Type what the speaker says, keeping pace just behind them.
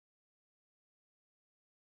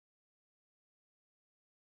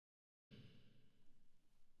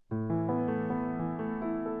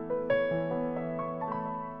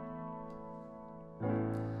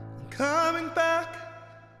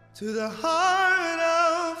to the heart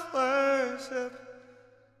of worship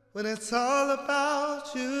when it's all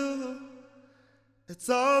about you. It's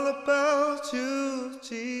all about you,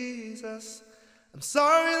 Jesus. I'm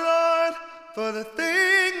sorry, Lord, for the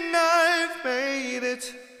thing I've made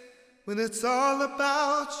it when it's all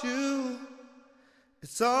about you.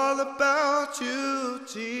 It's all about you,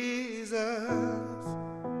 Jesus.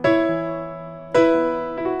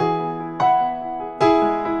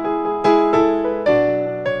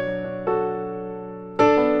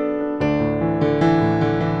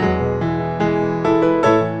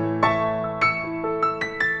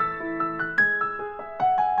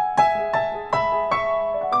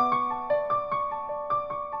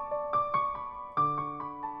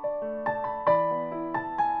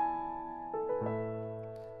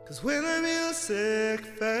 'Cause when the music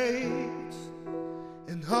fades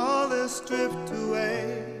and all is stripped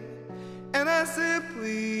away, and I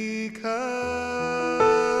simply come,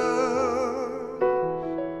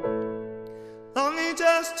 longing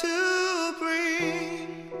just to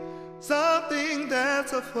bring something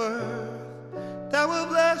that's of worth, that will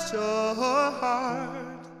bless your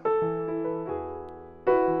heart.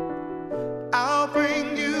 I'll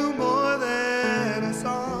bring you more than a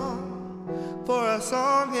song, for a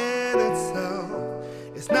song in itself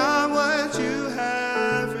is not what you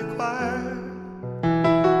have required.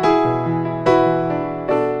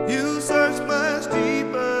 You search much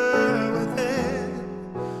deeper within,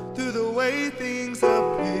 through the way things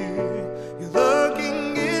appear. You're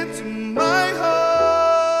looking into my heart.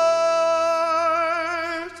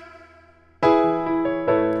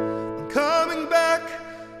 I'm coming back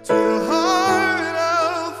to the heart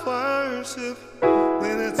of worship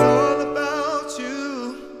when it's all about you.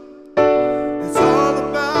 It's all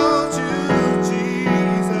about you,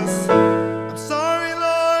 Jesus. I'm sorry,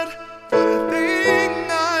 Lord, for the thing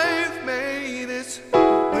I've made it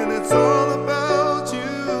when it's all about you.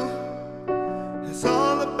 It's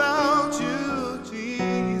all about you,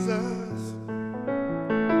 Jesus.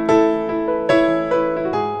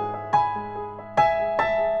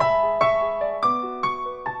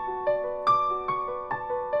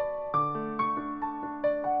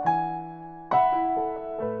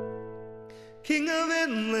 King of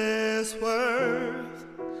endless worth,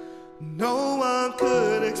 no one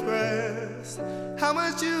could express how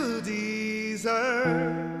much you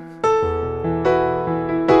deserve.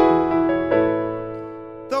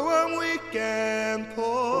 Though I'm weak and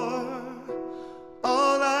poor,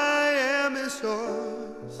 all I am is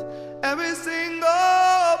yours. Every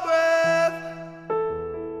single breath,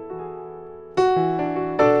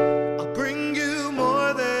 I'll bring you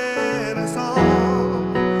more than a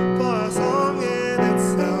song, for a song in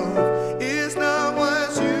itself is not what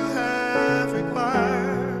you have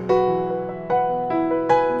required.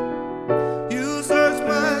 You search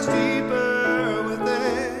much deeper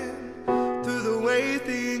within, through the way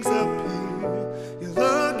things appear. You're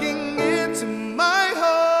looking into my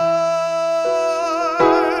heart.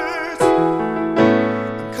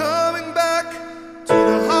 I'm coming back to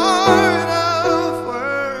the heart of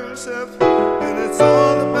worship, and it's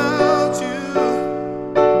all about you.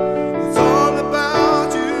 It's all about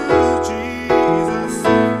you, Jesus.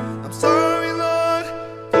 I'm sorry, Lord,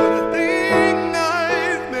 for the thing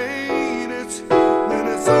I've made it when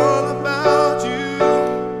it's all about you.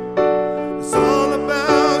 It's all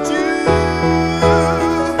about you.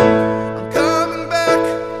 I'm coming back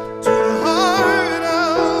to the heart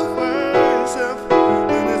of worship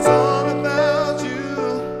when it's all about you.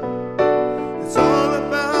 It's all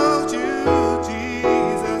about you,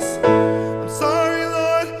 Jesus. I'm sorry,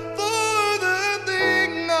 Lord, for the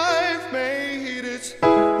thing I've made it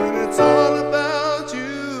when it's all about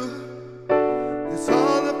you. It's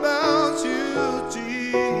all about you,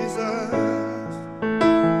 Jesus.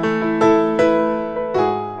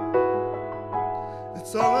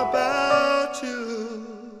 It's all about you.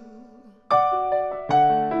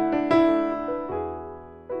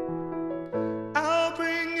 I'll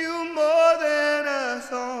bring you more than a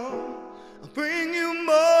song. I'll bring you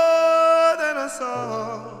more than a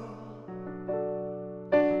song.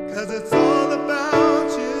 'Cause it's all about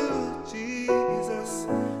you, Jesus.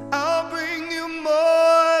 I'll bring you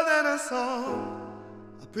more than a song.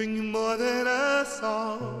 I'll bring you more than a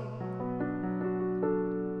song.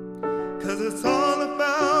 'Cause it's all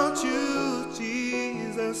about you,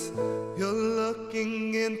 Jesus. You're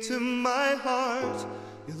looking into my heart.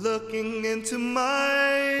 You're looking into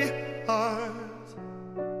my heart.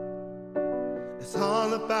 It's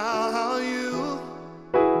all about you.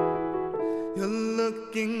 You're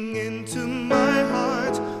looking into my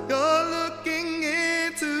heart. You're looking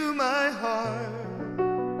into my heart.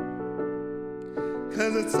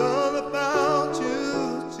 'Cause it's it's all about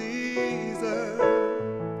you, Jesus.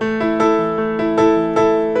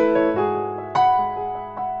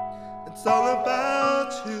 It's all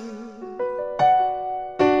about you.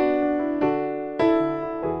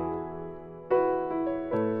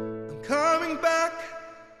 I'm coming back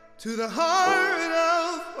to the heart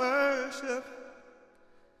of worship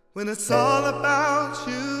when it's all about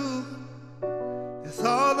you. It's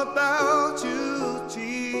all about you,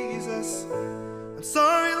 Jesus. I'm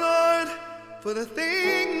sorry, Lord, for the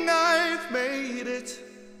thing I've made it.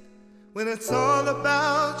 When it's all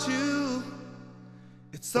about you,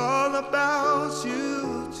 it's all about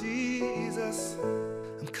you, Jesus.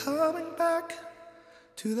 I'm coming back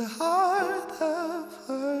to the heart of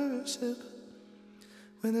worship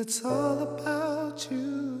when it's all about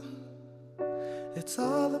you. It's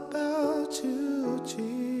all about you,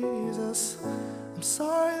 Jesus. I'm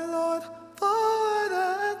sorry, Lord, for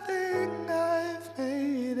the thing I've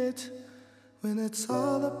made it. When it's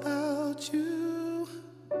all about you,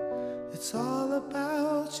 it's all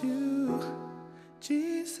about you,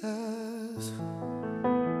 Jesus.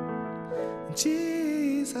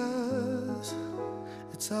 Jesus,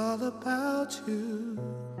 it's all about you.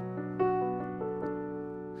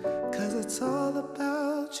 'Cause it's all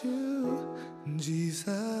about you, Jesus.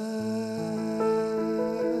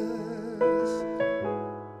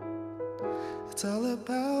 It's all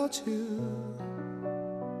about you.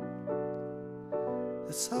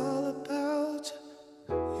 It's all about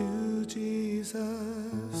you, Jesus.